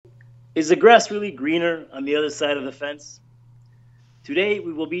Is the grass really greener on the other side of the fence? Today,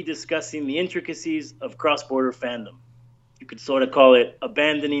 we will be discussing the intricacies of cross border fandom. You could sort of call it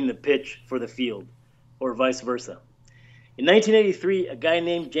abandoning the pitch for the field, or vice versa. In 1983, a guy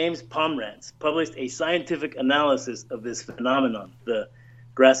named James Pomerantz published a scientific analysis of this phenomenon, the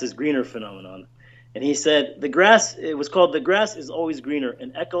grass is greener phenomenon. And he said, it was called The Grass is Always Greener,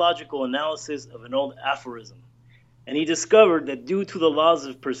 an ecological analysis of an old aphorism. And he discovered that due to the laws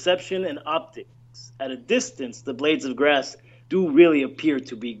of perception and optics, at a distance, the blades of grass do really appear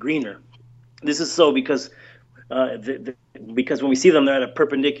to be greener. This is so because when we see them, they're at a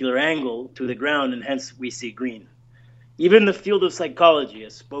perpendicular angle to the ground, and hence we see green. Even the field of psychology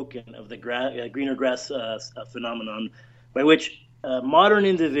has spoken of the greener grass phenomenon, by which modern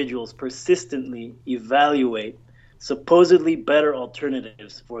individuals persistently evaluate supposedly better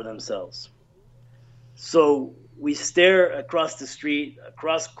alternatives for themselves. So we stare across the street,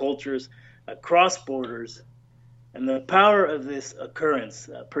 across cultures, across borders, and the power of this occurrence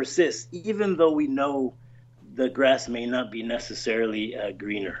persists, even though we know the grass may not be necessarily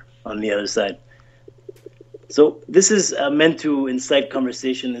greener on the other side. So this is meant to incite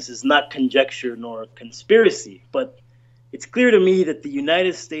conversation. This is not conjecture nor conspiracy, but it's clear to me that the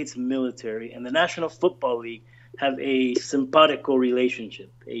United States military and the National Football League have a simpatico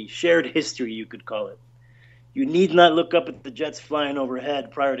relationship, a shared history, you could call it. You need not look up at the jets flying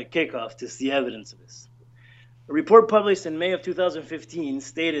overhead prior to kickoff to see evidence of this. A report published in May of 2015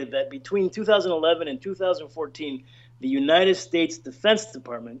 stated that between 2011 and 2014, the United States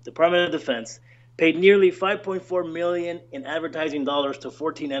Department of Defense, paid nearly $5.4 million in advertising dollars to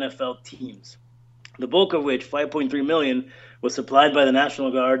 14 NFL teams, the bulk of which, $5.3 million, was supplied by the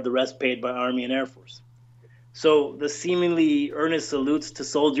National Guard, the rest paid by Army and Air Force. So the seemingly earnest salutes to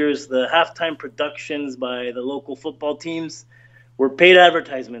soldiers, the halftime productions by the local football teams, were paid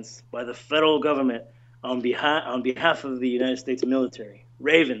advertisements by the federal government on behalf of the United States military.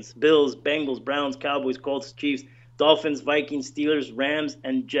 Ravens, Bills, Bengals, Browns, Cowboys, Colts, Chiefs, Dolphins, Vikings, Steelers, Rams,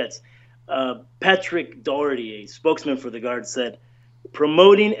 and Jets. Patrick Doherty, a spokesman for the Guard, said,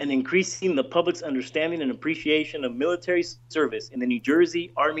 promoting and increasing the public's understanding and appreciation of military service in the New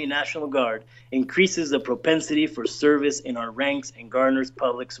Jersey Army National Guard increases the propensity for service in our ranks and garners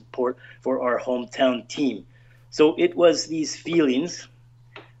public support for our hometown team. So it was these feelings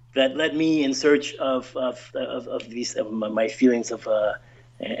that led me in search of my feelings of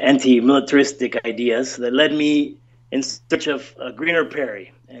anti-militaristic ideas, that led me in search of a greener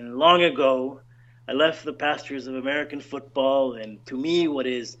prairie. And long ago, I left the pastures of American football, and to me,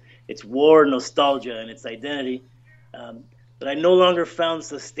 its war nostalgia and its identity, that I no longer found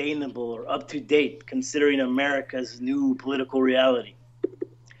sustainable or up to date, considering America's new political reality.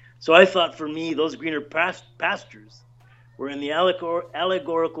 So I thought, for me, those greener pastures were in the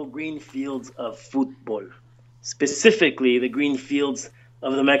allegorical green fields of football, specifically the green fields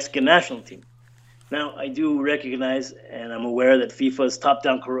of the Mexican national team. Now, I do recognize, and I'm aware that FIFA's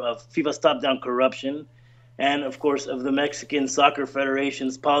top-down corruption, and of course of the Mexican Soccer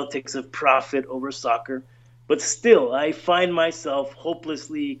Federation's politics of profit over soccer, but still, I find myself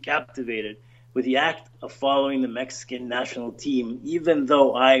hopelessly captivated with the act of following the Mexican national team, even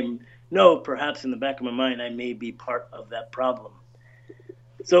though I know perhaps in the back of my mind I may be part of that problem.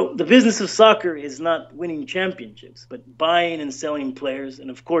 So the business of soccer is not winning championships, but buying and selling players, and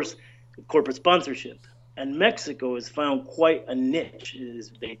of course, corporate sponsorship. And Mexico has found quite a niche.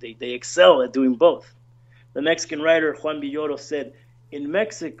 They excel at doing both. The Mexican writer Juan Villoro said, in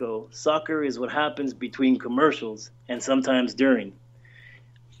Mexico, soccer is what happens between commercials and sometimes during.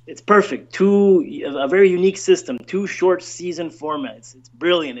 It's perfect. A very unique system, two short season formats. It's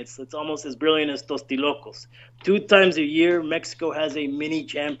brilliant. It's almost as brilliant as Tostilocos. 2 times a year, Mexico has a mini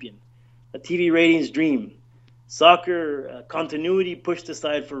champion, a TV ratings dream. Soccer continuity pushed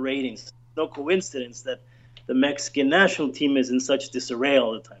aside for ratings. No coincidence that the Mexican national team is in such disarray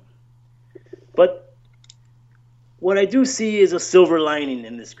all the time. But what I do see is a silver lining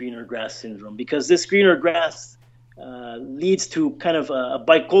in this greener grass syndrome, because this greener grass leads to kind of a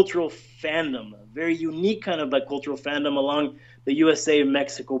bicultural fandom, a very unique kind of bicultural fandom along the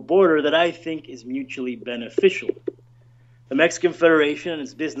USA-Mexico border that I think is mutually beneficial. The Mexican Federation and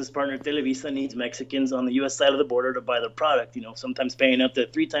its business partner Televisa needs Mexicans on the U.S. side of the border to buy their product, sometimes paying up to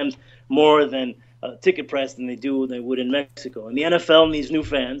 3 times more than ticket price than they would in Mexico. And the NFL needs new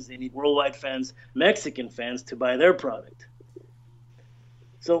fans. They need worldwide fans, Mexican fans, to buy their product.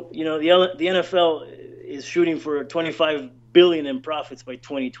 So, the NFL is shooting for $25 billion in profits by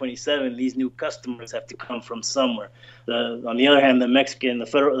 2027, these new customers have to come from somewhere. On the other hand, the Mexican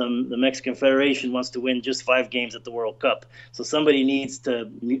Federation wants to win just 5 games at the World Cup. So somebody needs to,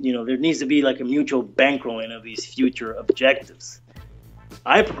 there needs to be like a mutual bankrolling of these future objectives.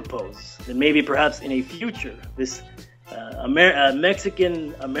 I propose that maybe perhaps in a future, this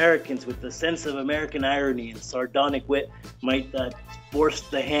Mexican Americans with the sense of American irony and sardonic wit might force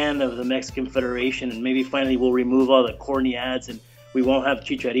the hand of the Mexican Federation, and maybe finally we'll remove all the corny ads and we won't have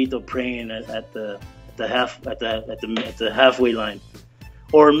Chicharito praying at the halfway line.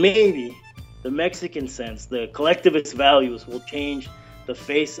 Or maybe the Mexican sense, the collectivist values will change the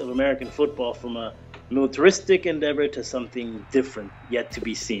face of American football from a militaristic endeavor to something different, yet to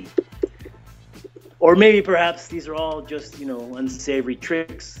be seen. Or maybe perhaps these are all just, unsavory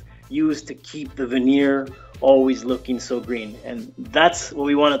tricks used to keep the veneer always looking so green. And that's what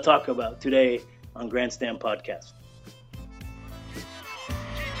we want to talk about today on Grandstand Podcast.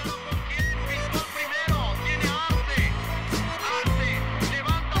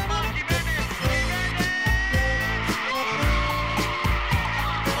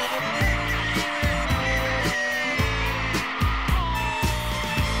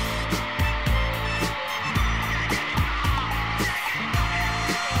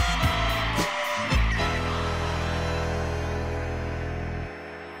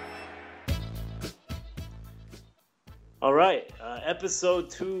 All right,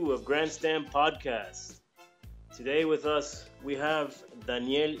 episode 2 of Grandstand Podcast. Today with us, we have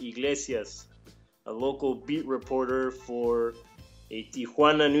Daniel Iglesias, a local beat reporter for a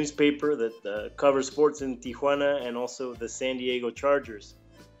Tijuana newspaper that covers sports in Tijuana and also the San Diego Chargers.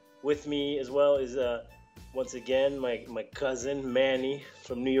 With me as well is, once again, my cousin Manny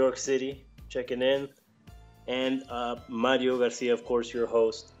from New York City, checking in. And Mario Garcia, of course, your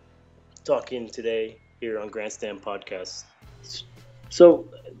host, talking today here on Grandstand Podcast. So,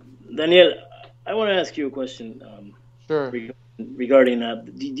 Daniel, I want to ask you a question. Sure. Regarding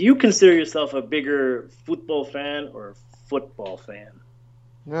that, do you consider yourself a bigger football fan or football fan?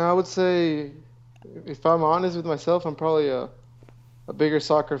 No, I would say, if I'm honest with myself, I'm probably a bigger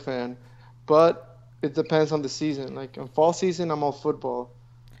soccer fan. But it depends on the season. Like on fall season, I'm all football,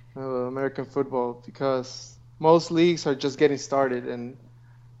 American football, because most leagues are just getting started, and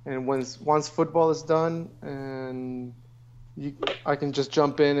once football is done, and I can just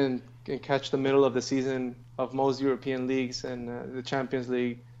jump in and catch the middle of the season of most European leagues and the Champions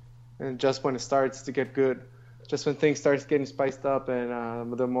League, and just when it starts to get good, just when things starts getting spiced up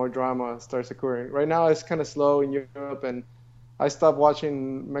and the more drama starts occurring. Right now it's kind of slow in Europe, and I stopped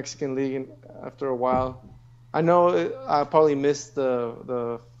watching Mexican League after a while. I know I probably missed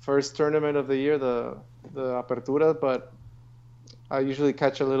the first tournament of the year, the Apertura, but I usually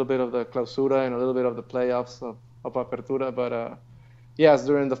catch a little bit of the Clausura and a little bit of the playoffs of Apertura. But yes,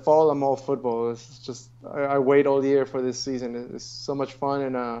 during the fall, I'm all football. It's just I wait all year for this season. It's so much fun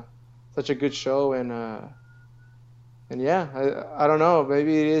and such a good show. And yeah, I don't know.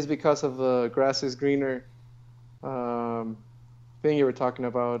 Maybe it is because of the grass is greener thing you were talking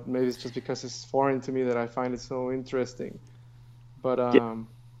about. Maybe it's just because it's foreign to me that I find it so interesting. But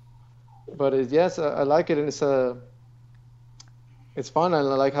yes, I like it, and it's fun. I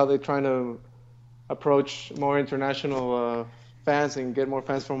like how they're trying to approach more international fans and get more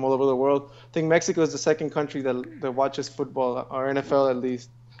fans from all over the world. I think Mexico is the second country that watches football, or NFL at least,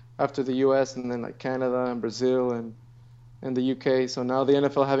 after the U.S. and then like Canada and Brazil and the U.K. So now the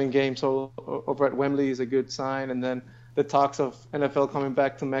NFL having games over at Wembley is a good sign. And then the talks of NFL coming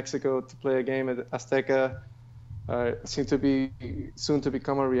back to Mexico to play a game at Azteca seem to be soon to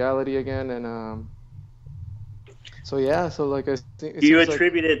become a reality again. And so yeah, so like I think. Do you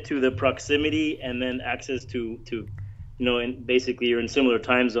attribute it to the proximity and then access to and basically you're in similar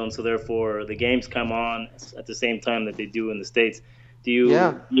time zones, so therefore the games come on at the same time that they do in the States. Do you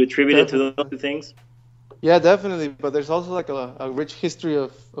attribute it to those two things? Yeah, definitely. But there's also like a rich history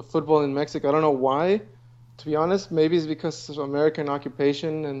of football in Mexico. I don't know why, to be honest. Maybe it's because of American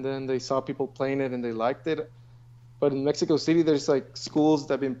occupation and then they saw people playing it and they liked it. But in Mexico City, there's like schools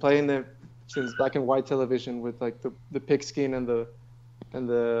that have been playing it since black and white television with like the pigskin and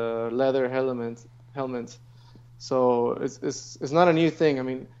the leather helmets. So it's not a new thing. I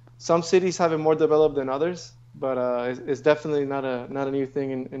mean, some cities have it more developed than others, but it's definitely not a new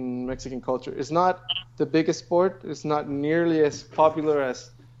thing in Mexican culture. It's not the biggest sport. It's not nearly as popular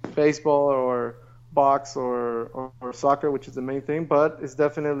as baseball or box or soccer, which is the main thing. But it's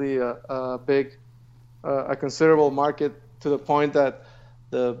definitely a considerable market, to the point that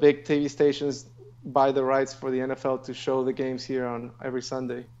the big TV stations buy the rights for the NFL to show the games here on every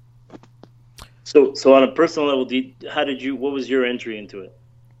Sunday. So on a personal level, what was your entry into it?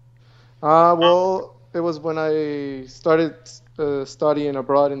 Well, it was when I started studying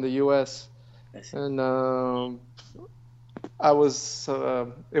abroad in the U.S. I see. and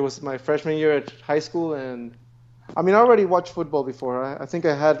it was my freshman year at high school, and I mean, I already watched football before. I think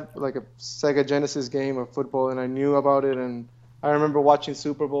I had like a Sega Genesis game of football, and I knew about it. And I remember watching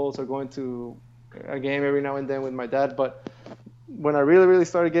Super Bowls or going to a game every now and then with my dad. But when I really, really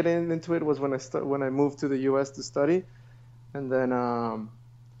started getting into it was when I moved to the U.S. to study, and then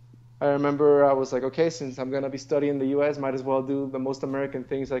I remember I was like, okay, since I'm gonna be studying in the U.S., might as well do the most American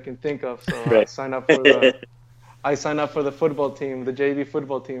things I can think of. So Right. I signed up for the football team, the JV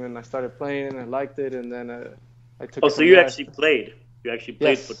football team, and I started playing and I liked it, and then I took Oh, it so from you there. actually played. You actually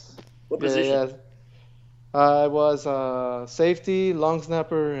played football. Yes. What Yeah, yeah, position? yeah. I was safety, long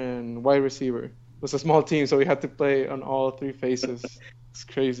snapper, and wide receiver. It was a small team, so we had to play on all three faces. It's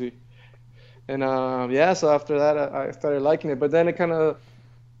crazy. And yeah, so after that, I started liking it. But then it kind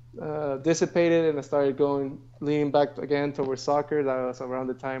of dissipated, and I started leaning back again towards soccer. That was around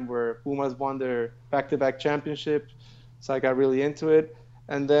the time where Pumas won their back-to-back championship, so I got really into it.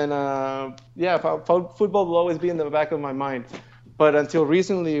 And then, yeah, football will always be in the back of my mind. But until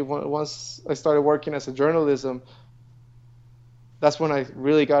recently, once I started working as a journalism, that's when I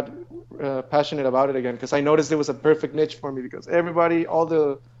really got passionate about it again because I noticed it was a perfect niche for me because everybody, all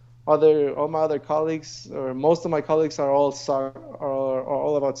my other colleagues or most of my colleagues are are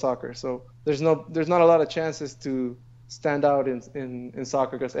all about soccer. So there's not a lot of chances to stand out in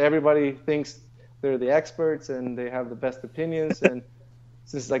soccer because everybody thinks they're the experts and they have the best opinions and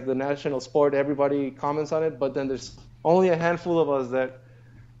since it's like the national sport, everybody comments on it. But then there's only a handful of us that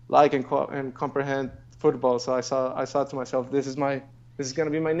like and comprehend football. So I saw to myself, this is gonna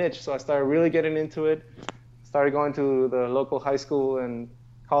be my niche. So I started really getting into it. Started going to the local high school and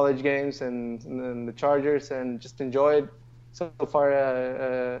college games and the Chargers and just enjoyed. So far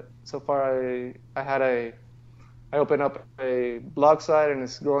I had I opened up a blog site and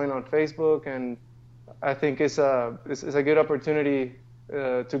it's growing on Facebook and I think it's a good opportunity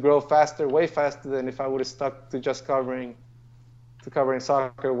to grow faster, way faster than if I would have stuck to just covering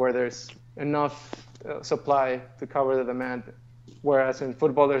soccer where there's enough supply to cover the demand, whereas in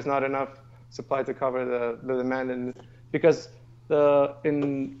football there's not enough supply to cover the demand. And because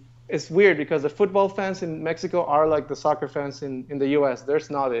it's weird because the football fans in Mexico are like the soccer fans in the U.S. They're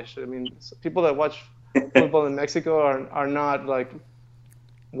snobbish. I mean, people that watch football in Mexico are not like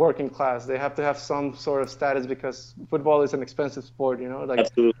working class. They have to have some sort of status because football is an expensive sport. You know, like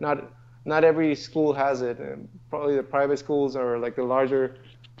Absolutely. not every school has it. And probably the private schools or like the larger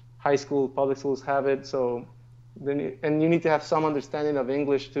high school public schools have it. So and you need to have some understanding of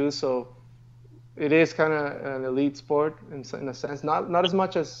English too. So it is kind of an elite sport in a sense. Not as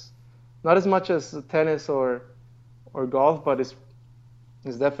much as tennis or golf, but it's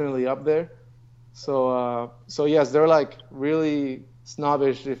definitely up there. So yes, they're like really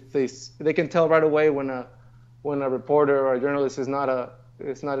snobbish if they can tell right away when a reporter or a journalist is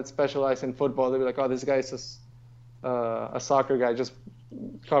not specialized in football. They'll be like, oh, this guy's just a soccer guy just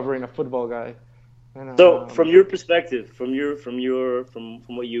covering a football guy. And So, from your perspective, from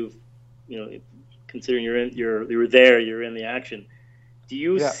what you've, you know, considering you're there, you're in the action. Do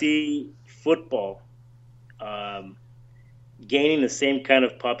you yeah, see football um, gaining the same kind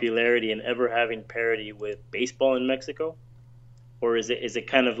of popularity and ever having parity with baseball in Mexico, or is it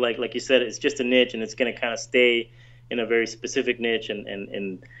kind of like you said, it's just a niche and it's going to kind of stay in a very specific niche,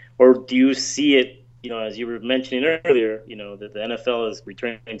 and or do you see it? You know, as you were mentioning earlier, you know that the NFL is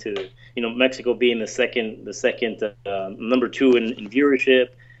returning to, Mexico being the second number two in viewership,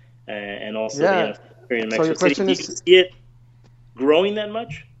 and also the yeah. NFL in So Mexico your City. question Do you is, see it growing that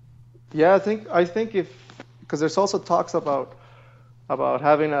much? yeah, I think if because there's also talks about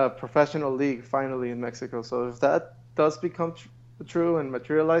having a professional league finally in Mexico. So if that does become true and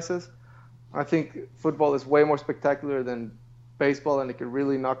materializes, I think football is way more spectacular than baseball, and it could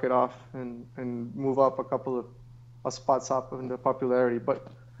really knock it off and move up a couple of spots up in the popularity. But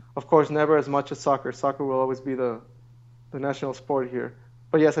of course, never as much as soccer. Soccer will always be the national sport here.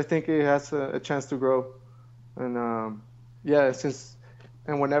 But yes, I think it has a chance to grow. And yeah,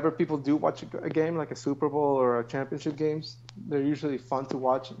 and whenever people do watch a game like a Super Bowl or a championship games, they're usually fun to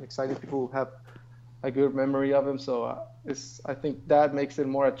watch and exciting. People have a good memory of them. So I think that makes it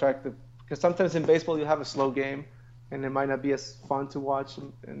more attractive because sometimes in baseball you have a slow game and it might not be as fun to watch.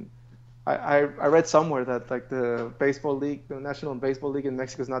 And I read somewhere that like the baseball league, the National Baseball League in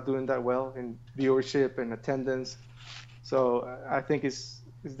Mexico is not doing that well in viewership and attendance. So I think it's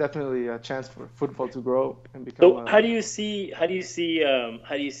definitely a chance for football to grow and become So a how do you see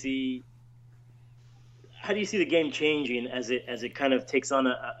how do you see the game changing as it kind of takes on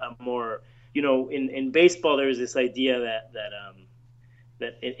a more, in baseball there's this idea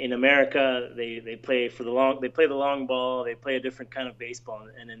that in America they play the long ball, they play a different kind of baseball,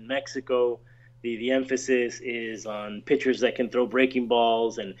 and in Mexico the emphasis is on pitchers that can throw breaking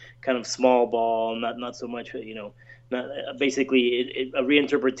balls and kind of small ball, not so much not basically a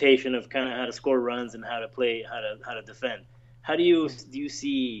reinterpretation of kind of how to score runs and how to play, how to defend. How do you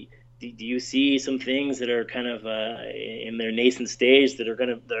see some things that are kind of in their nascent stage that are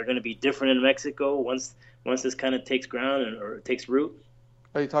gonna be different in Mexico once this kind of takes ground or takes root?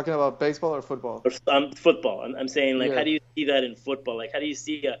 Are you talking about baseball or football? Or football. I'm saying, like, Yeah. how do you see that in football? Like, how do you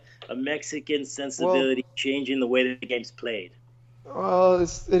see a Mexican Well, sensibility changing the way that the game's played?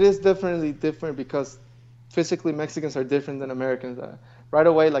 it is definitely different because physically Mexicans are different than Americans. Right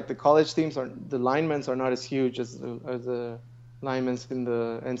away, like the linemen are not as huge as the linemen in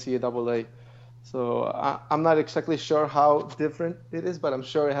the NCAA. So I'm not exactly sure how different it is, but I'm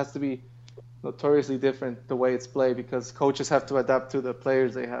sure it has to be notoriously different the way it's played because coaches have to adapt to the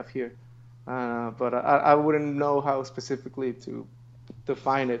players they have here. But I wouldn't know how specifically to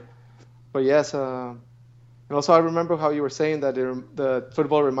define it. But yes, and also I remember how you were saying that the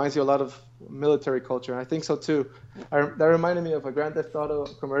football reminds you a lot of military culture. And I think so too. That reminded me of a Grand Theft Auto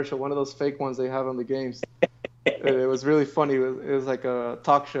commercial, one of those fake ones they have on the games. It was really funny. It was like a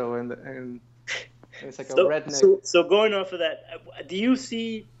talk show, and it's like a redneck. So going off of that, do you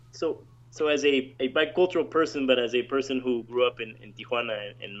see so as a bicultural person, but as a person who grew up in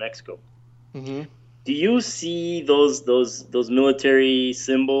Tijuana in Mexico, Hmm. do you see those military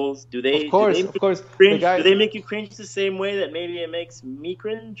symbols? Of course, of course. The Cringe? Do guy, they make you cringe the same way that maybe it makes me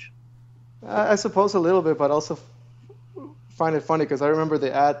cringe? I suppose a little bit, but also find it funny because I remember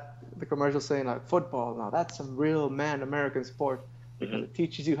the commercial saying like football. Now that's a real man American sport because it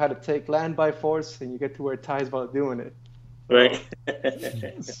teaches you how to take land by force and you get to wear ties while doing it. So, Right.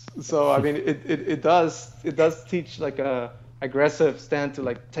 so I mean, it does teach like a aggressive stand to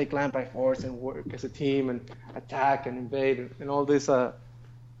like take land by force and work as a team and attack and invade and all these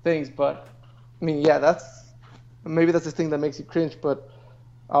things. But I mean, yeah, maybe that's the thing that makes you cringe. But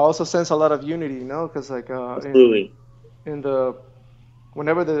I also sense a lot of unity, because like Absolutely. in the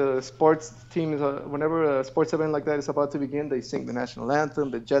whenever the sports team is whenever a sports event like that is about to begin, they sing the national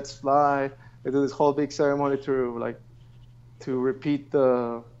anthem, the Jets fly, they do this whole big ceremony to repeat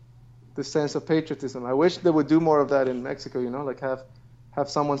the sense of patriotism. I wish they would do more of that in Mexico, like have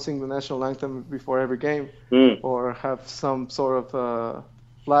someone sing the national anthem before every game, Mm. or have some sort of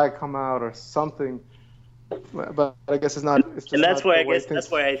flag come out or something. But I guess it's just And that's not why the I way guess that's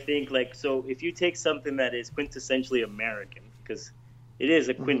why I think, like, so if you take something that is quintessentially American, because it is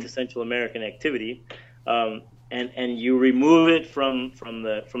a quintessential American activity, and you remove it from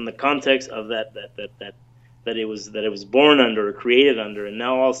the context of that it was born under or created under, and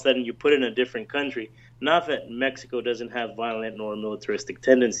now all of a sudden you put it in a different country. Not that Mexico doesn't have violent nor militaristic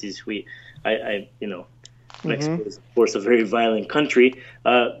tendencies. Mexico is of course a very violent country,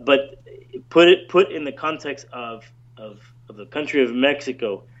 but put in the context of the country of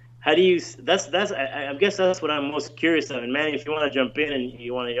Mexico. How do you? I guess that's what I'm most curious of. And Manny, if you want to jump in and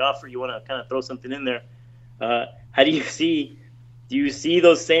you want to kind of throw something in there, how do you see? Do you see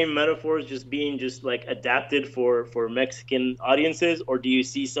those same metaphors just being like adapted for Mexican audiences, or do you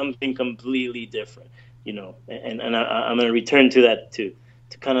see something completely different? I'm going to return to that to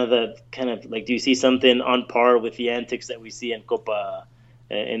kind of like, do you see something on par with the antics that we see in Copa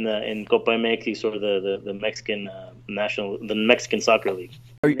MX or the Mexican the Mexican Soccer League?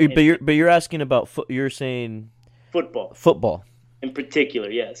 But you're asking about you're saying Football football. in particular,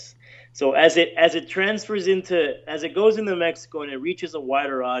 yes. So as it as it goes into Mexico and it reaches a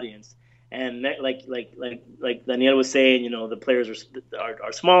wider audience, and like Daniel was saying, the players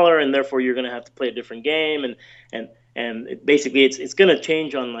are smaller, and therefore you're going to have to play a different game, and basically it's going to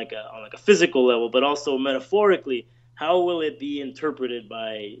change on like a physical level, but also metaphorically. How will it be interpreted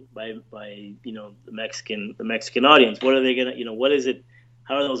by the Mexican audience? What are they gonna what is it?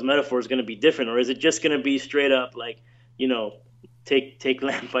 How are those metaphors going to be different, or is it just going to be straight up like take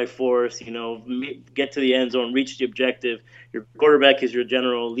land by force, get to the end zone, reach the objective. Your quarterback is your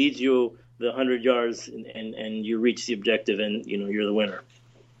general, leads you the 100 yards, and you reach the objective, and you're the winner.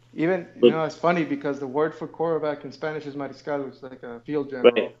 Even it's funny because the word for quarterback in Spanish is mariscal, which is like a field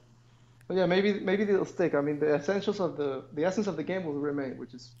general. Right. But yeah, maybe they'll stick. I mean, the essentials of the essence of the game will remain,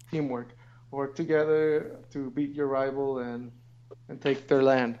 which is teamwork, work together to beat your rival and take their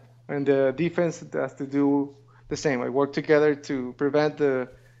land. And the defense has to do the same, like work together to prevent the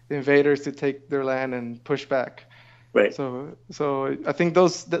invaders to take their land and push back. Right. So I think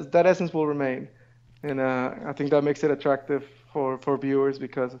that essence will remain. and I think that makes it attractive for viewers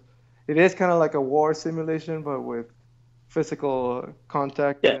because it is kind of like a war simulation, but with physical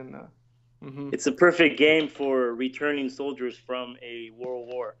contact Yeah, and. Mhm. it's a perfect game for returning soldiers from a world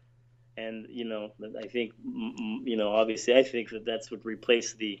war. And I think obviously I think that that's what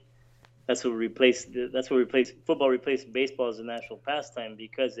replaced football replaced baseball as a national pastime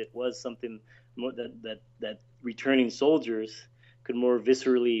because it was something more that returning soldiers could more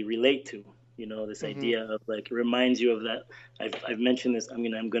viscerally relate to. This Mhm. idea of like it reminds you of that. I've mentioned this. I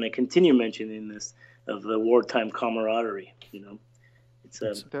mean, I'm going to continue mentioning this of the wartime camaraderie. It's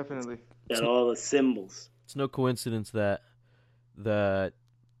It's Definitely. it's got all the symbols. it's no coincidence that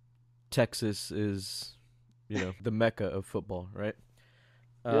Texas is, the mecca of football, right?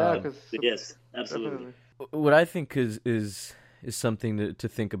 Yeah, Um, because Yes, absolutely. definitely. what I think is something to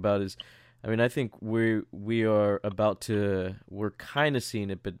think about is, I mean, I think we're kind of seeing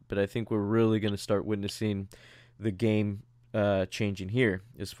it, but I think we're really going to start witnessing the game changing here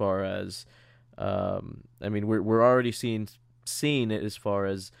as far as, I mean, we're already seeing it as far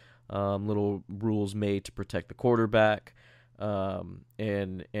as little rules made to protect the quarterback,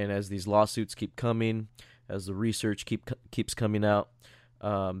 and as these lawsuits keep coming, as the research keeps coming out,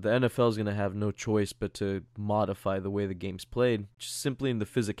 the NFL is going to have no choice but to modify the way the game's played, just simply in the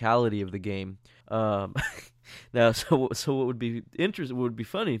physicality of the game. Um, now, so what would be interesting, what would be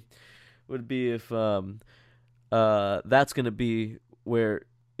funny, would be if that's going to be where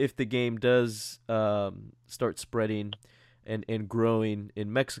if the game does start spreading and growing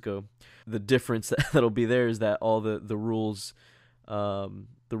in Mexico, the difference that'll be there is that all the rules,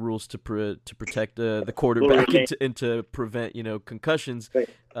 the rules to protect the Will quarterback remain. and to prevent concussions, Right.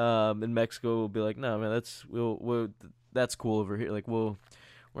 in Mexico will be like, no man, that's cool over here. Like we're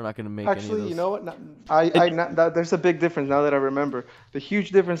not gonna make any of Actually, you those. know what? It, There's a big difference now that I remember. The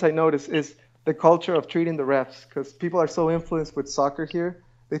huge difference I notice is the culture of treating the refs, because people are so influenced with soccer here.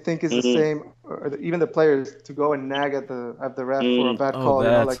 They think it's the Mm, same, even the players, to go and nag at the ref for a mm, bad oh, call.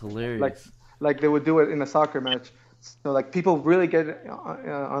 that's Like hilarious. like they would do it in a soccer match. So like people really get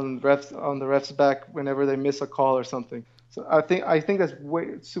on the refs back whenever they miss a call or something. So I think that's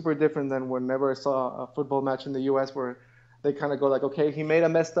way super different than whenever I saw a football match in the U.S. where they kind of go like, okay, he made a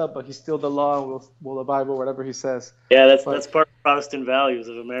messed up, but he's still the law, and we'll abide by whatever he says. yeah, that's But part of Protestant values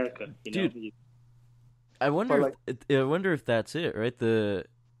of America. Dude, You. I but wonder like if that's it, right?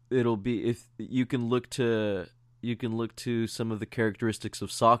 It'll be if you can look to some of the characteristics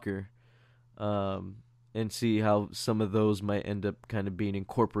of soccer, um, and see how some of those might end up kind of being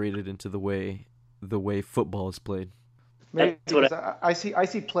incorporated into the way football is played. maybe That's what I. because I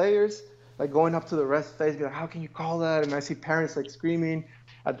see players like going up to the ref's face, be like, how can you call that? And I see parents like screaming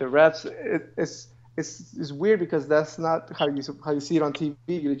at the refs. It's weird because that's not how you see it on TV.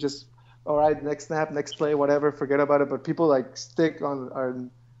 You just all right, next snap, next play, whatever, forget about it. But people like stick on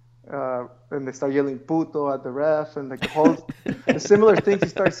and they start yelling "puto" at the ref, and like the similar things you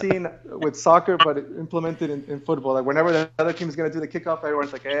start seeing with soccer, but implemented in football. Like whenever the other team is gonna do the kickoff,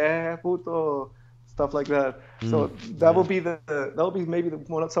 everyone's like puto," stuff like that. Mm, So yeah. that will be maybe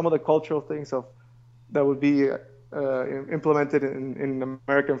some of the cultural things of that would be implemented in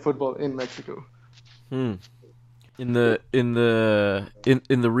American football in Mexico. Hmm. In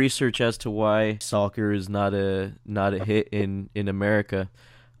the research as to why soccer is not a hit in America,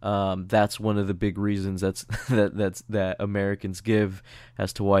 that's one of the big reasons that Americans give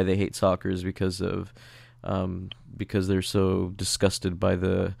as to why they hate soccer is because they're so disgusted by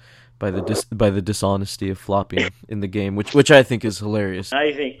the dishonesty of flopping in the game, which I think is hilarious.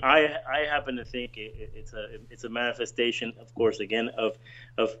 I happen to think it's a manifestation, of course, again of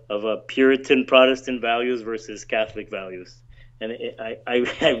a Puritan Protestant values versus Catholic values, and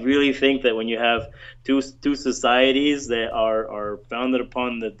I really think that when you have two societies that are founded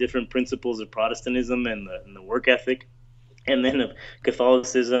upon the different principles of Protestantism and the work ethic, and then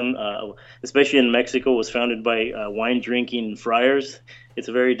Catholicism, especially in Mexico, was founded by wine drinking friars. It's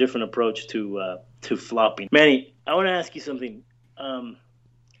a very different approach to flopping. Manny, I want to ask you something. Um,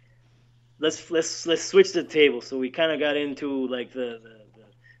 let's switch the table. So we kind of got into like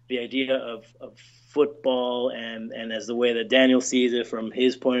the idea of football and as the way that Daniel sees it from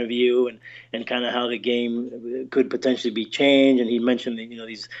his point of view and kind of how the game could potentially be changed. And he mentioned that,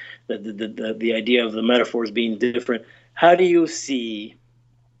 these the idea of the metaphors being different. How do you see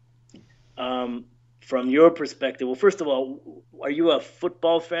um, from your perspective? Well, first of all, are you a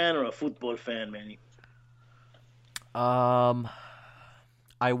football fan or a football fan, Manny? Um,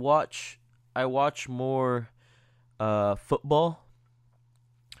 I watch more football,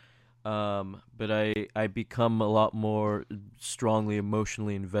 But I become a lot more strongly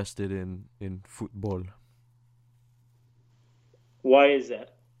emotionally invested in football. Why is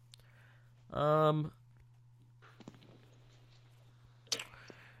that? Um,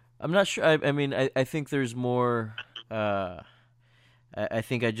 I'm not sure. I mean, I think there's more. Uh, I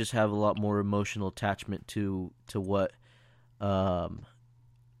think I just have a lot more emotional attachment to what um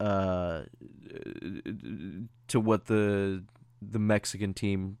uh to what the Mexican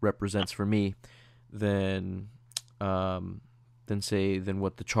team represents for me than um than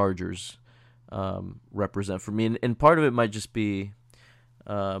what the Chargers represent for me, and part of it might just be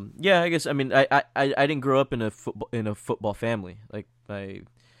yeah, I guess. I mean, I didn't grow up in a football family. Like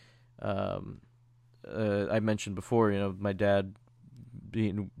um I mentioned before, my dad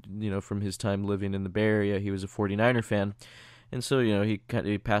being, from his time living in the Bay Area, he was a 49er fan. And so, he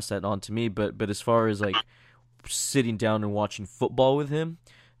passed that on to me, but as far as like sitting down and watching football with him,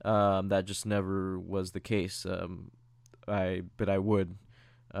 that just never was the case. I would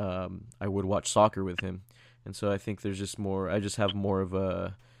watch soccer with him. And so I think there's just more. I just have more of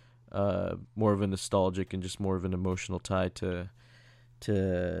a nostalgic and just more of an emotional tie to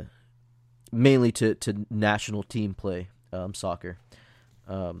mainly to national team play, soccer.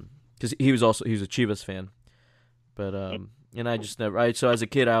 Because he was a Chivas fan, but and I just never. So as a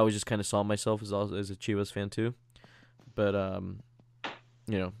kid, I always just kind of saw myself as a Chivas fan too, but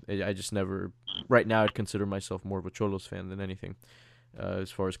I just never. Right now, I'd consider myself more of a Cholos fan than anything,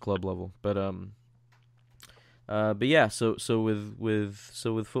 as far as club level. But yeah. So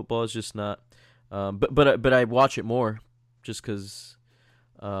with football, it's just not. But I watch it more, just because.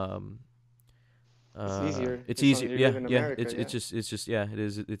 It's easier. It's As long easier. as you Yeah, live in yeah. America, It's just yeah. It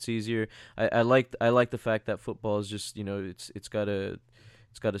is. It's easier. I like the fact that football is just, it's got a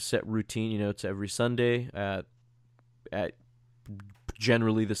set routine. It's every Sunday at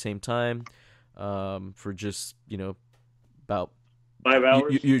generally the same time, for just about 5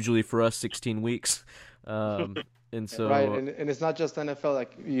 hours. usually for us 16 weeks, and Right, so and it's not just NFL.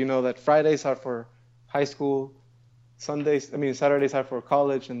 Like that Fridays are for high school, Saturdays are for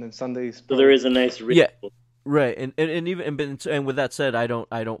college, and then Sundays So there pro. is a nice yeah. ritual. Right, and even and with that said, I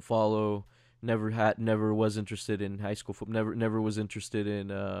don't follow. Never was interested in high school football. Never was interested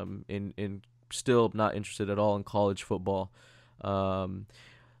in still not interested at all in college football. Um,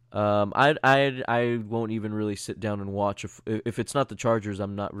 I won't even really sit down and watch if it's not the Chargers. I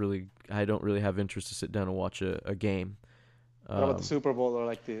don't really have interest to sit down and watch a game. What about the Um, Super Bowl or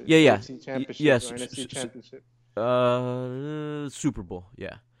like the yeah, yeah, AFC yes, Championship or NFC Championship? Super Bowl,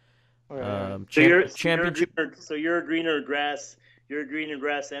 yeah. Okay, yeah. Championship. You're a greener grass. Your greener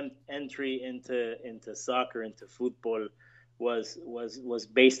grass entry into soccer, into football, was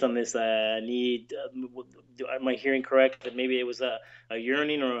based on this need. Am I hearing correct that maybe it was a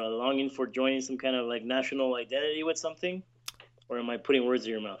yearning or a longing for joining some kind of like national identity with something, or am I putting words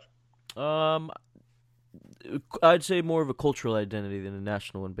in your mouth? Um, I'd say more of a cultural identity than a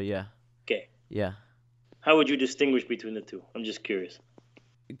national one, but yeah, Okay. yeah, How would you distinguish between the two? I'm just curious.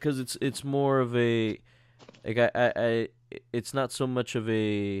 because it's more of a like I it's not so much of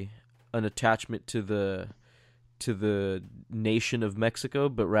an attachment to the nation of Mexico,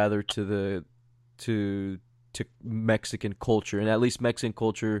 but rather to Mexican culture, and at least Mexican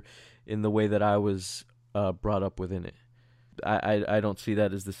culture in the way that I was brought up within it. I don't see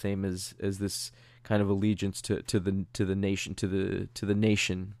that as the same as this kind of allegiance to the nation, to the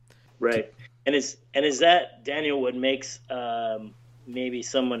nation. Right. And is that, Daniel, what makes maybe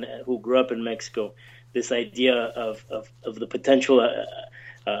someone who grew up in Mexico, this idea of the potential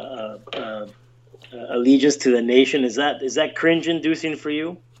allegiance to the nation, is that cringe inducing for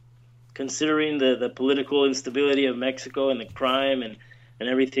you, considering the political instability of Mexico and the crime and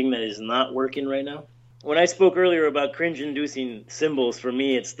everything that is not working right now? When I spoke earlier about cringe-inducing symbols, for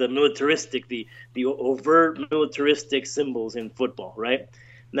me, it's the militaristic, the overt militaristic symbols in football, right?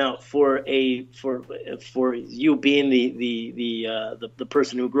 Now, for you being the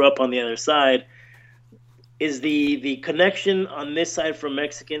person who grew up on the other side, is the connection on this side from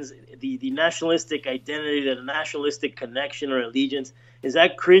Mexicans, the nationalistic identity, the nationalistic connection or allegiance, is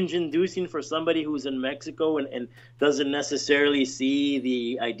that cringe-inducing for somebody who's in Mexico and doesn't necessarily see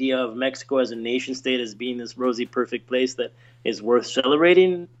the idea of Mexico as a nation state as being this rosy, perfect place that is worth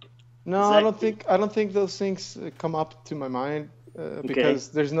celebrating? No, I don't think those things come up to my mind because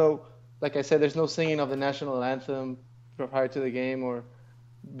there's no, like I said, there's no singing of the national anthem prior to the game or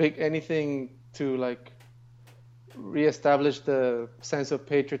big anything to like reestablish the sense of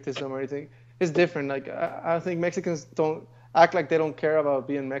patriotism or anything. It's different. Like I think Mexicans don't act like they don't care about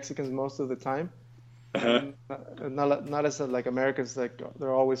being Mexicans most of the time. Uh-huh. not as like Americans, like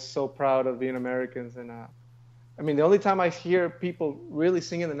they're always so proud of being Americans. And I mean, the only time I hear people really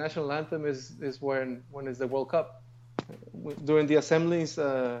singing the national anthem is when it's the World Cup. During the assemblies,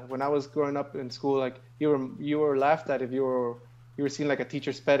 when I was growing up in school, like you were laughed at if you were seen like a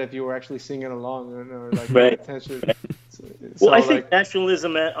teacher's pet if you were actually singing along or like paying Right. attention. So, Well, so I think like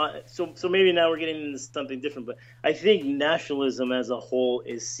nationalism. So maybe now we're getting into something different, but I think nationalism as a whole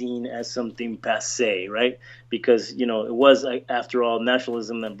is seen as something passé, right? Because it was after all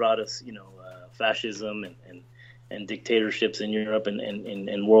nationalism that brought us fascism and dictatorships in Europe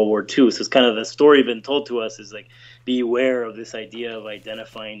and World War II. So it's kind of the story been told to us is like beware of this idea of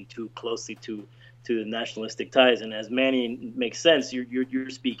identifying too closely to the nationalistic ties. And as Manny makes sense, you're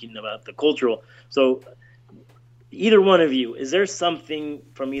speaking about the cultural. So either one of you, is there something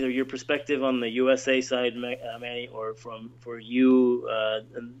from either your perspective on the USA side, Manny, or for you,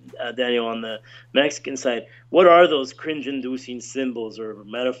 Daniel, on the Mexican side? What are those cringe-inducing symbols or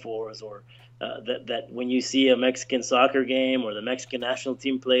metaphors, or that when you see a Mexican soccer game or the Mexican national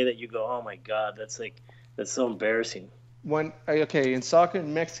team play, that you go, "Oh my God, that's so embarrassing." okay, in soccer,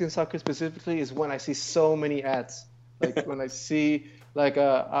 in Mexican soccer specifically, is when I see so many ads. Like when I see like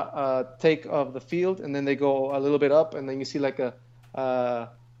a take of the field, and then they go a little bit up, and then you see like a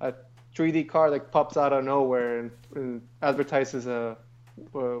 3D car like pops out of nowhere and advertises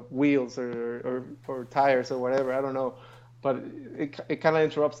wheels or tires or whatever. I don't know, but it kind of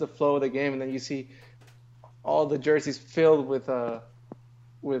interrupts the flow of the game, and then you see all the jerseys filled with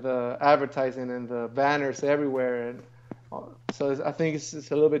advertising and the banners everywhere, and so I think it's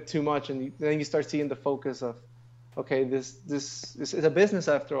a little bit too much, and then you start seeing the focus of, okay, this is a business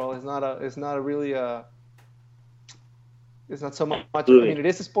after all. It's not a really it's not so much. I mean, it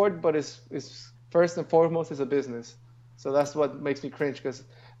is a sport, but it's first and foremost is a business. So that's what makes me cringe because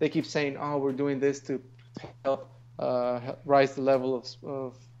they keep saying, oh, we're doing this to help rise the level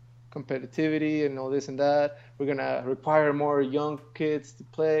of competitivity and all this and that. We're gonna require more young kids to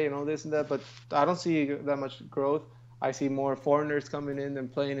play and all this and that, but I don't see that much growth. I see more foreigners coming in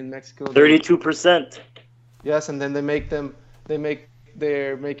and playing in Mexico. 32%. Yes, and then they're making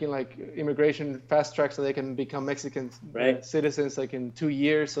like immigration fast track so they can become Mexican Right. citizens like in 2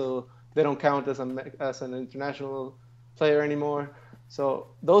 years, so they don't count as an international player anymore. So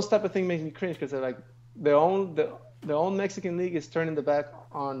those type of things make me cringe because they're like their own Mexican league is turning the back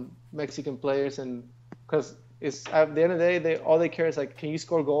on Mexican players, and because it's at the end of the day, all they care is like, can you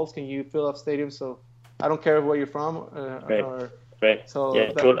score goals? Can you fill up stadiums? So I don't care where you're from. Right. Or, Right. so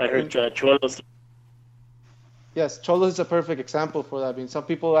Yeah. I heard Cholos. yes, Cholos is a perfect example for that. I mean, some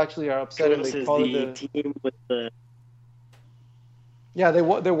people actually are upset and Cholos they is call the it team with the. Yeah, they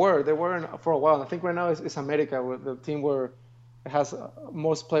were for a while. I think right now it's America, the team where it has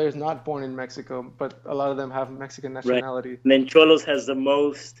most players not born in Mexico, but a lot of them have Mexican Right. nationality. And then Cholos has the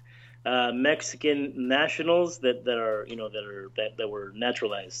most Mexican nationals that were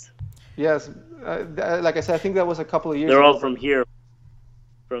naturalized. Yes, like I said, I think that was a couple of years They're all ago. from here,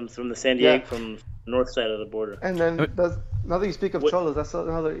 from the San Yeah, Diego, from the north side of the border. and then now that you speak of What? Cholos, that's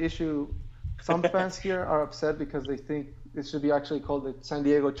another issue. Some fans here are upset because they think it should be actually called the San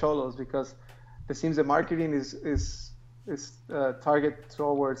Diego Cholos because it seems the marketing is target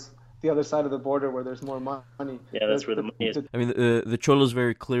towards the other side of the border where there's more money. Yeah, that's where the money is. I mean, the Cholos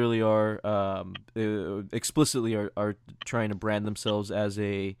very clearly are explicitly are trying to brand themselves as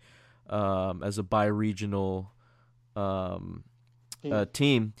a bi-regional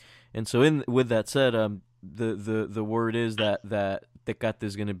team, and so with that said, the word is that Tecate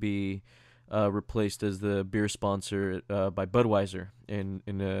is going to be replaced as the beer sponsor by Budweiser in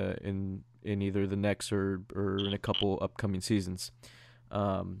either the next or in a couple upcoming seasons,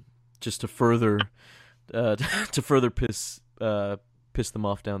 just to further piss them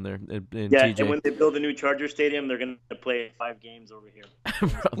off down there in Yeah, TJ. and when they build a new Charger Stadium, they're going to play 5 games over here.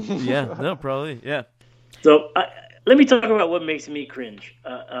 Yeah, no, probably, yeah. So let me talk about what makes me cringe.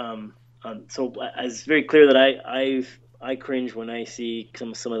 So it's very clear that I cringe when I see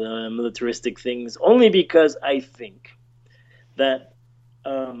some of the militaristic things, only because I think that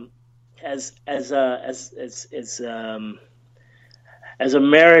as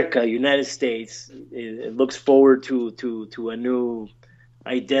America, United States, it looks forward to a new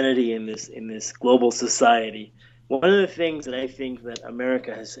identity in this global society. One of the things that I think that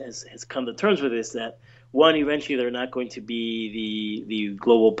America has come to terms with is that, one, eventually they're not going to be the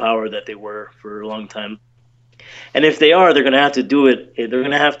global power that they were for a long time, and if they are, they're going to have to do it. They're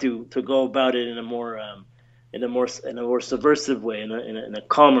going to have to go about it in a more subversive way, in a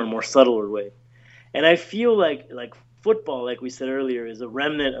calmer, more subtler way. And I feel like football, like we said earlier, is a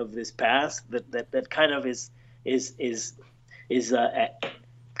remnant of this past that kind of is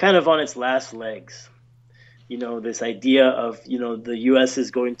kind of on its last legs. This idea of the U.S.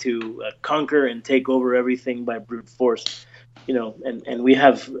 is going to conquer and take over everything by brute force. And we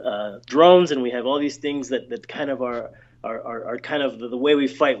have drones, and we have all these things that kind of are kind of the way we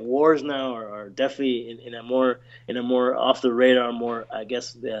fight wars now are definitely in a more off the radar, more, I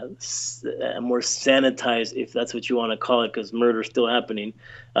guess, more sanitized, if that's what you want to call it, because murder's still happening.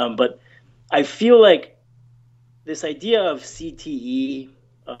 But I feel like this idea of CTE,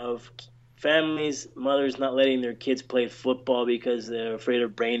 of families, mothers not letting their kids play football because they're afraid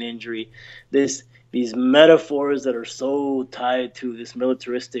of brain injury, these metaphors that are so tied to this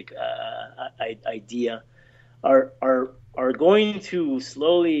militaristic idea are going to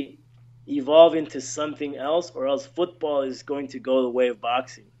slowly evolve into something else, or else football is going to go the way of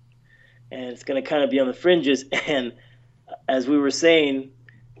boxing, and it's going to kind of be on the fringes. And as we were saying,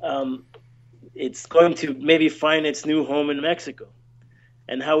 it's going to maybe find its new home in Mexico,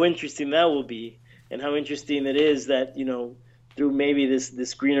 and how interesting that will be, and how interesting it is that through maybe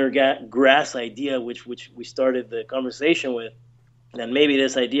this greener grass idea, which we started the conversation with, and maybe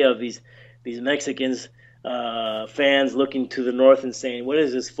this idea of these Mexicans, fans looking to the north and saying, "What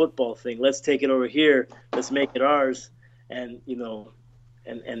is this football thing? Let's take it over here. Let's make it ours," and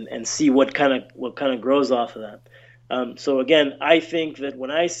and see what kind of grows off of that. So again, I think that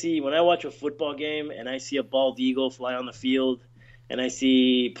when I watch a football game and I see a bald eagle fly on the field, and I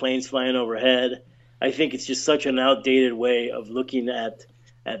see planes flying overhead, I think it's just such an outdated way of looking at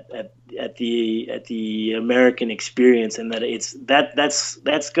the American experience, and that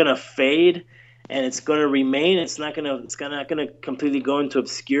that's gonna fade, and it's gonna remain. It's not gonna completely go into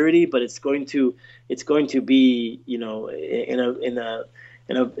obscurity, but it's going to be in a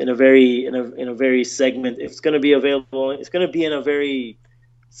very segment. It's going to be available. It's going to be in a very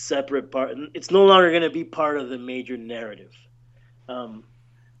separate part. It's no longer going to be part of the major narrative.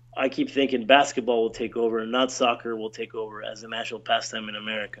 I keep thinking basketball will take over, and not soccer will take over as a national pastime in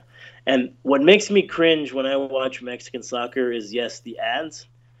America. And what makes me cringe when I watch Mexican soccer is, yes, the ads,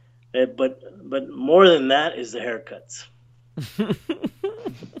 but more than that is the haircuts.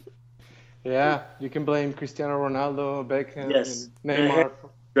 Yeah, you can blame Cristiano Ronaldo, Beckham, Yes. and Neymar,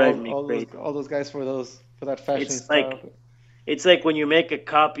 Drive me crazy. all those guys for that fashion It's style. It's like when you make a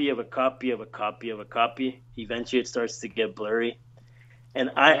copy of a copy of a copy of a copy, eventually it starts to get blurry. And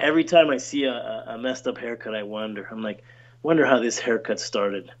every time I see a messed up haircut, I wonder. I'm like, wonder how this haircut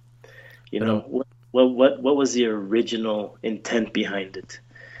started. What was the original intent behind it?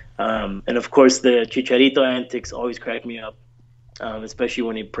 And of course, the Chicharito antics always crack me up, especially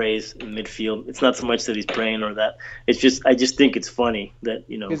when he prays in midfield. It's not so much that he's praying or that. It's just I just think it's funny that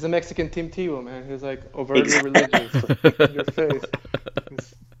He's the Mexican Team Tebow, man. He's like overtly Exactly. religious in your face.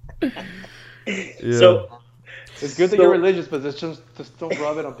 Yeah. So. It's good that you're religious, but just don't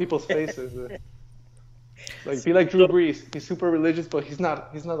rub it on people's faces. Like be like Drew Brees. He's super religious, but he's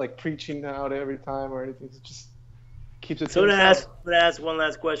not like preaching out every time or anything. He just keeps it. So to to himself. ask one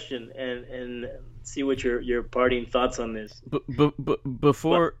last question and see what your parting thoughts on this. But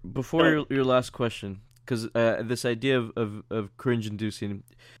before your last question, because this idea of cringe-inducing,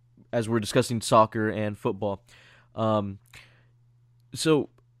 as we're discussing soccer and football, so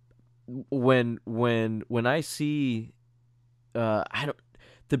when I see the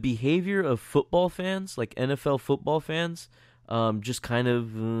behavior of football fans, like NFL football fans, just kind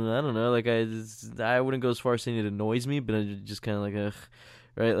of I don't know, like I wouldn't go as far as saying it annoys me, but I just kind of like ugh,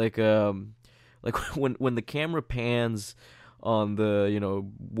 right, like when the camera pans on the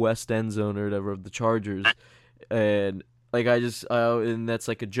west end zone or whatever of the Chargers, and like and that's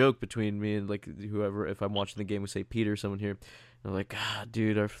like a joke between me and like whoever, if I'm watching the game with say Peter or someone here, I'm like, God,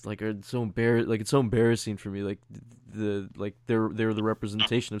 dude, it's so embarrassing for me, like they're the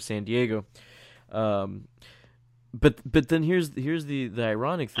representation of San Diego, but then here's the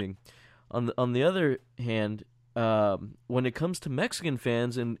ironic thing, on the other hand, when it comes to Mexican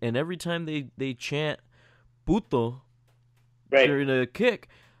fans and every time they chant puto Right. during a kick,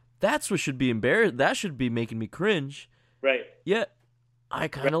 that's what should be embarrassed. That should be making me cringe. Right. Yet I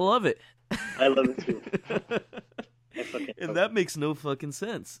kind of love it. I love it too. And that makes no fucking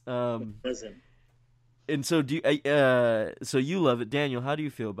sense. Doesn't. And so so you love it, Daniel. How do you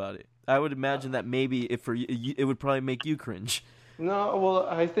feel about it? I would imagine that maybe if for you, it would probably make you cringe. No, well,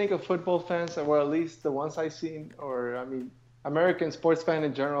 I think of football fans, or at least the ones I've seen, or I mean, American sports fan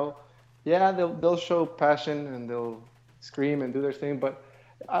in general. Yeah, they'll show passion and they'll scream and do their thing, but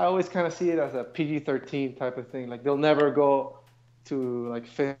I always kind of see it as a PG-13 type of thing. Like they'll never go to like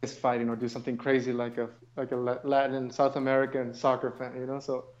fist fighting or do something crazy like a Latin South American soccer fan, you know.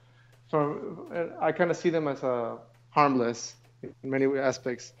 So I kind of see them as harmless in many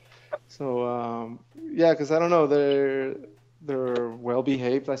aspects. So yeah, because I don't know, they're well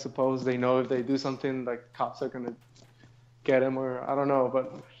behaved, I suppose. They know if they do something, like cops are gonna get them, or I don't know.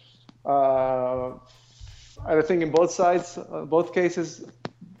 But I think in both sides, both cases,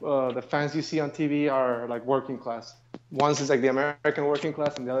 the fans you see on TV are like working class. One is like the American working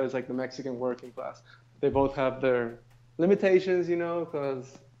class, and the other is like the Mexican working class. They both have their limitations, you know,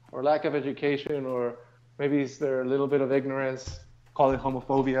 because or lack of education, or maybe it's their little bit of ignorance, call it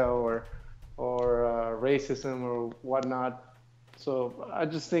homophobia or racism or whatnot. So I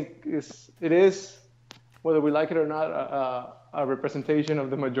just think it is, whether we like it or not, a representation of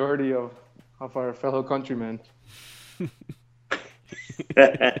the majority of our fellow countrymen.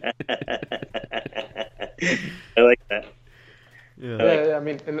 I like that. Yeah. Yeah, I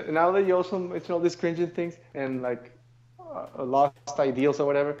mean, and now that you also mention all these cringing things and like lost ideals or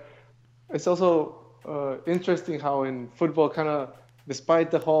whatever, it's also interesting how in football, kind of,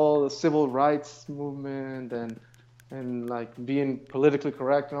 despite the whole civil rights movement and like being politically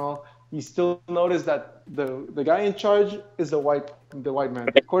correct and all, you still notice that the guy in charge is the white man.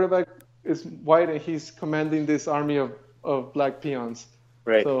 The quarterback is white, and he's commanding this army of black peons.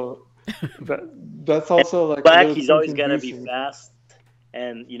 Right. So that's also like a Black, little he's always got to be cringe-inducing. fast,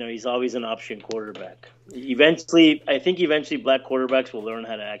 and he's always an option quarterback. Eventually, I think black quarterbacks will learn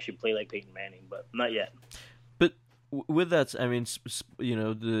how to actually play like Peyton Manning, but not yet. But with that, I mean,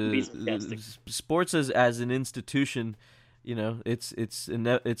 the sports as an institution, it's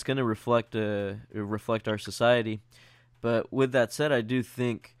going to reflect our society. But with that said, I do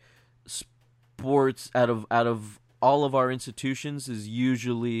think sports out of all of our institutions is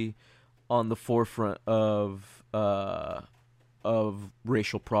usually on the forefront of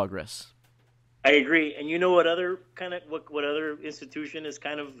racial progress. I agree. And you know what other what other institution is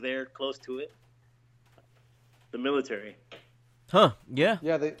kind of there close to it? The military. Huh? Yeah.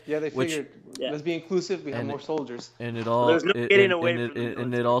 Yeah, they figured, let's be inclusive. We have more soldiers. And it all there's no getting away from the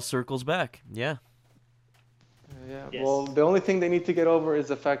and it all circles back. Yeah. Yeah. Yes. Well, the only thing they need to get over is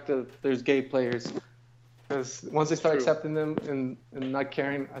the fact that there's gay players. Because once they start accepting them and not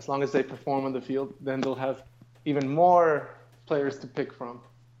caring, as long as they perform on the field, then they'll have even more players to pick from.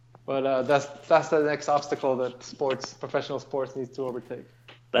 But that's the next obstacle that professional sports needs to overtake.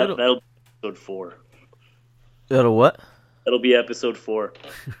 That'll be episode 4. That'll what? That'll be episode 4.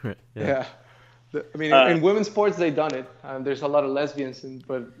 Yeah. I mean, in women's sports, they've done it. There's a lot of lesbians,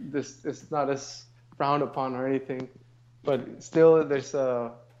 but it's not as frowned upon or anything. But still, there's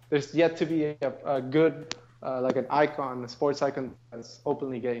yet to be a good, like an icon, a sports icon that's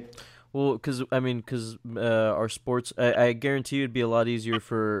openly gay. Well, because our sports, I guarantee you it'd be a lot easier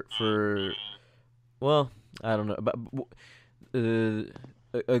for well, I don't know, but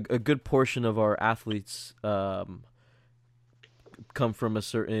a good portion of our athletes come from a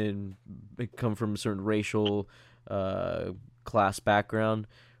certain racial class background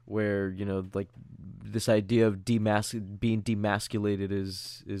where like this idea of being demasculated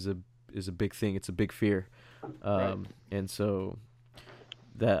is a big thing. It's a big fear, Right. And so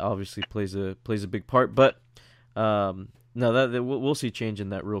that obviously plays a big part. But no, that we'll see change in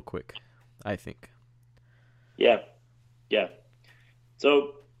that real quick, I think. Yeah.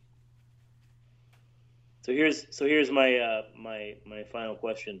 So here's my my final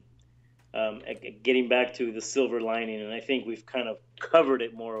question. Getting back to the silver lining, and I think we've kind of covered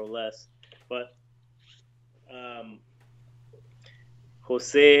it more or less, but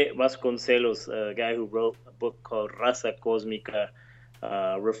Jose Vasconcelos, a guy who wrote a book called Raza Cósmica,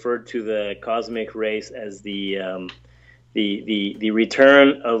 referred to the cosmic race as the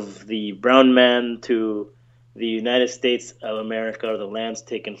return of the brown man to the United States of America, or the lands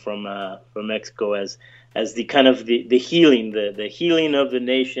taken from Mexico, as the kind of the healing, the healing of the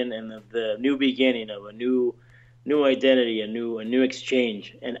nation, and of the new beginning of a new identity, a new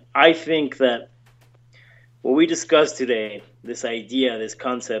exchange. And I think that what we discussed today, this idea, this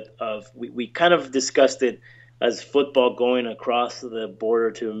concept of, we kind of discussed it as football going across the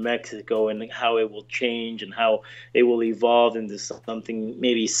border to Mexico, and how it will change and how it will evolve into something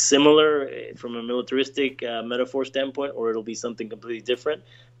maybe similar from a militaristic metaphor standpoint, or it'll be something completely different.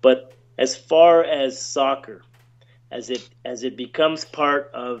 But as far as soccer, as it becomes part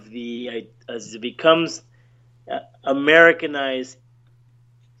of as it becomes Americanized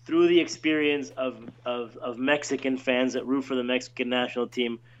through the experience of Mexican fans that root for the Mexican national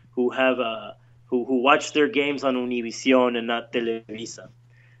team, who have who watch their games on Univision and not Televisa,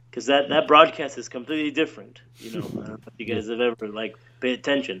 because that broadcast is completely different. I don't know if you guys have ever paid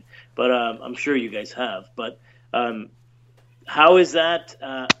attention, but I'm sure you guys have. But how is that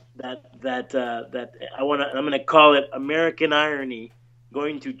that I'm going to call it American irony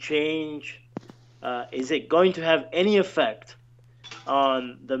going to change? Is it going to have any effect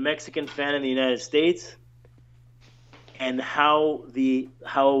on the Mexican fan in the United States, and how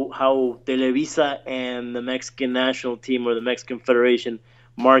Televisa and the Mexican national team or the Mexican Federation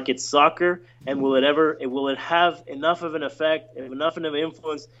markets soccer, and will it have enough of an effect, enough of an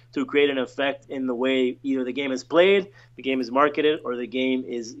influence to create an effect in the way either the game is played, the game is marketed, or the game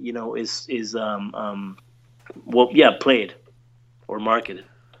is played or marketed?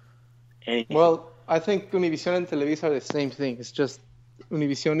 Anything. Well, I think Univision and Televisa are the same thing. It's just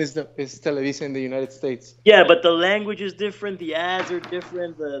Univision is Televisa in the United States. Yeah, but the language is different. The ads are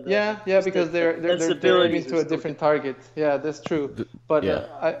different. Because they're aiming to a different target. Yeah, that's true. But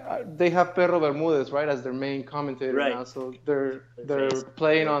they have Perro Bermudez, right, as their main commentator now. So they're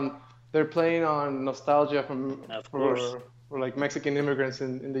playing on nostalgia for like Mexican immigrants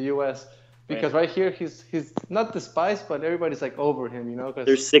in the U.S. Because right here he's not despised, but everybody's over him, because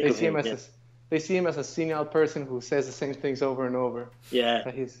they're sick of him. They see him as a senile person who says the same things over and over.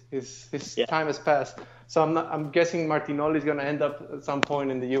 Yeah. His time has passed. So I'm guessing Martinoli's going to end up at some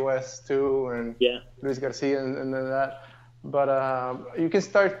point in the U.S. too, and Luis Garcia and that. But you can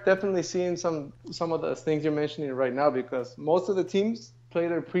start definitely seeing some of the things you're mentioning right now, because most of the teams play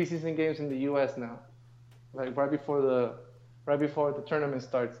their preseason games in the U.S. now, like right before the tournament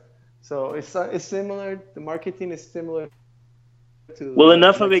starts. So it's similar. The marketing is similar. Will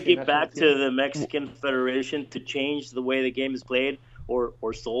enough of it get back to the Mexican Federation to change the way the game is played or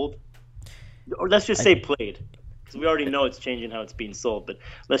sold? Or let's just say played, because we already know it's changing how it's being sold, but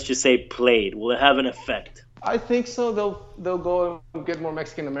let's just say played. Will it have an effect? I think so. They'll go and get more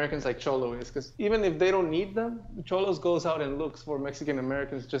Mexican Americans like Cholo is, because even if they don't need them, Cholos goes out and looks for Mexican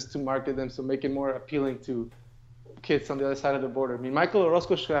Americans just to market them, so make it more appealing to kids on the other side of the border. I mean, Michael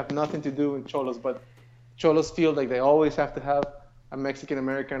Orozco should have nothing to do with Cholos, but Cholos feel like they always have to have a Mexican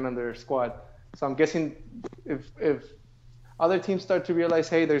American on their squad. So I'm guessing if other teams start to realize,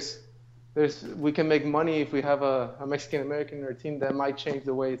 hey, we can make money if we have a Mexican American in our team, that might change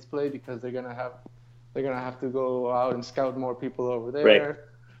the way it's played, because they're gonna have to go out and scout more people over there.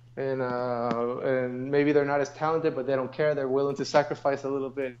 Right. And maybe they're not as talented, but they don't care. They're willing to sacrifice a little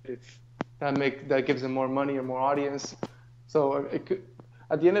bit if that gives them more money or more audience. So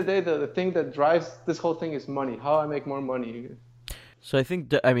at the end of the day, the thing that drives this whole thing is money. How I make more money. So I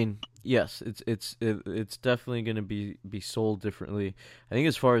think yes, it's definitely going to be sold differently. I think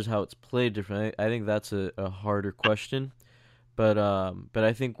as far as how it's played differently, I think that's a harder question. But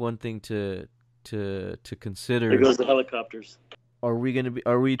I think one thing to consider. There goes the helicopters. Are we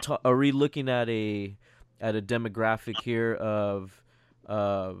looking at a demographic here of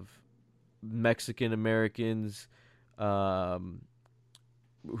Mexican Americans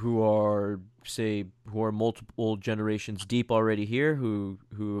who are multiple generations deep already here, who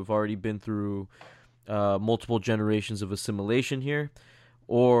have already been through multiple generations of assimilation here,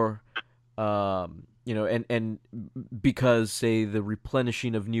 or and because, say, the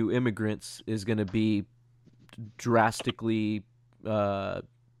replenishing of new immigrants is going to be drastically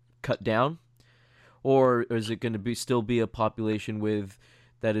cut down, or is it going to still be a population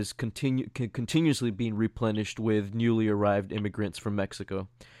that is continuously being replenished with newly arrived immigrants from Mexico?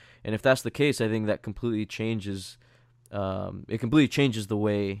 And if that's the case, I think that completely changes. It completely changes the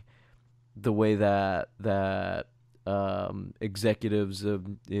way that executives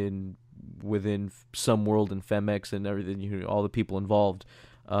within Some World and Femex and everything, all the people involved,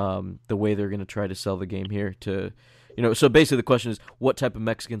 the way they're going to try to sell the game here. So basically the question is, what type of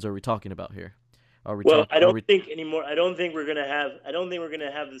Mexicans are we talking about here? I don't think anymore. I don't think we're gonna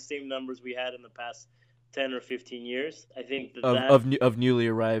have the same numbers we had in the past 10 or 15 years. I think of newly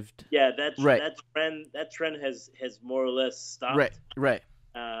arrived. Yeah, that trend has more or less stopped. Right.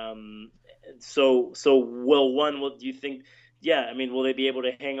 So do you think? Yeah, I mean, will they be able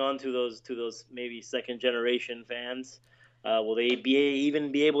to hang on to those maybe second generation fans? Will they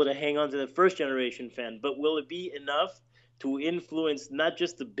even be able to hang on to the first generation fan? But will it be enough to influence not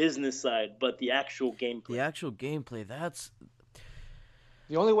just the business side, but the actual gameplay? The actual gameplay, that's...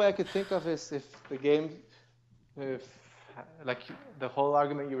 The only way I could think of is if like the whole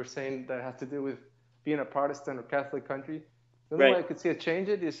argument you were saying that has to do with being a Protestant or Catholic country, the only way I could see it change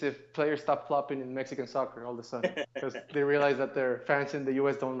it is if players stop flopping in Mexican soccer all of a sudden, because they realize that their fans in the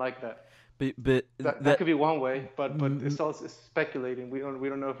U.S. don't like that. But that could be one way, but it's also speculating. We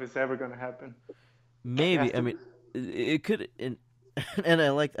don't know if it's ever going to happen. Maybe. I mean, it could. And I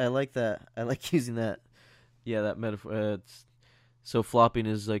like that. I like using that. Yeah, that metaphor. So flopping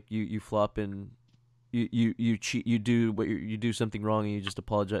is like you flop and you cheat. You do you do something wrong and you just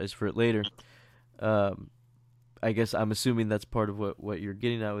apologize for it later. Um, I guess I'm assuming that's part of what you're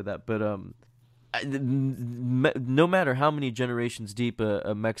getting at with that. But no matter how many generations deep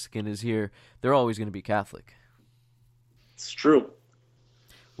a Mexican is here, they're always going to be Catholic. It's true.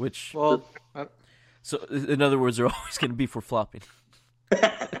 Which, Well, so in other words, they're always going to be for flopping.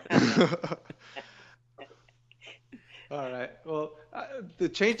 all right. Well, to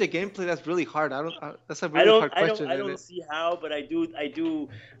change the gameplay, that's really hard. That's a really hard question. I don't see how, but I do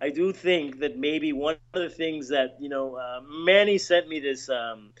think that maybe one of the things that Manny sent me this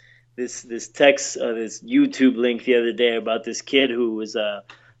text, this YouTube link the other day about this kid who was the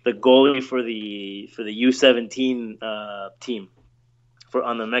goalie for the U17 team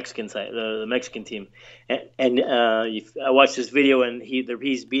on the Mexican side, the Mexican team, and I watched this video and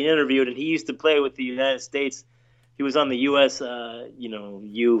he's being interviewed, and he used to play with the United States. He was on the U.S. U15,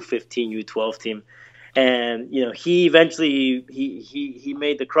 U12 team, and he eventually he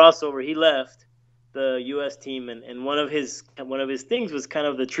made the crossover. He left the U.S. team, and one of his things was kind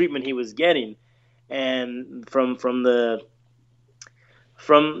of the treatment he was getting, and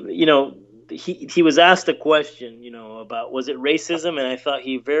he was asked a question, about was it racism, and I thought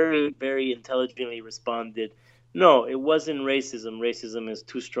he very, very intelligently responded, no, it wasn't racism. Racism is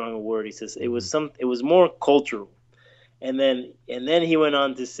too strong a word. He says it was more cultural. And then he went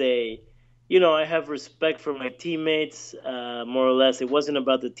on to say, I have respect for my teammates, more or less. It wasn't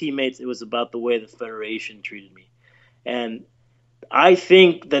about the teammates. It was about the way the Federation treated me. And I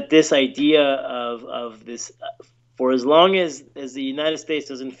think that this idea of this, for as long as the United States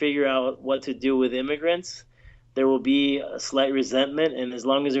doesn't figure out what to do with immigrants, there will be a slight resentment. And as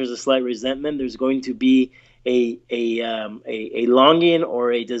long as there's a slight resentment, there's going to be a longing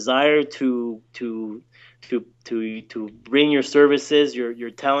or a desire to bring your services,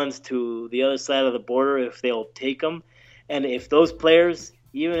 your talents to the other side of the border if they'll take them. And if those players,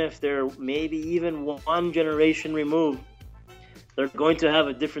 even if they're maybe even one generation removed, they're going to have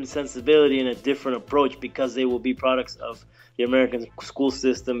a different sensibility and a different approach because they will be products of the American school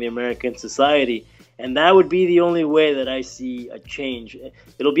system, the American society. And that would be the only way that I see a change.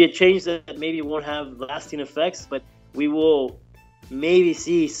 It'll be a change that maybe won't have lasting effects, but we will maybe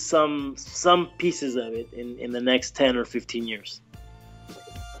see some pieces of it in the next 10 or 15 years.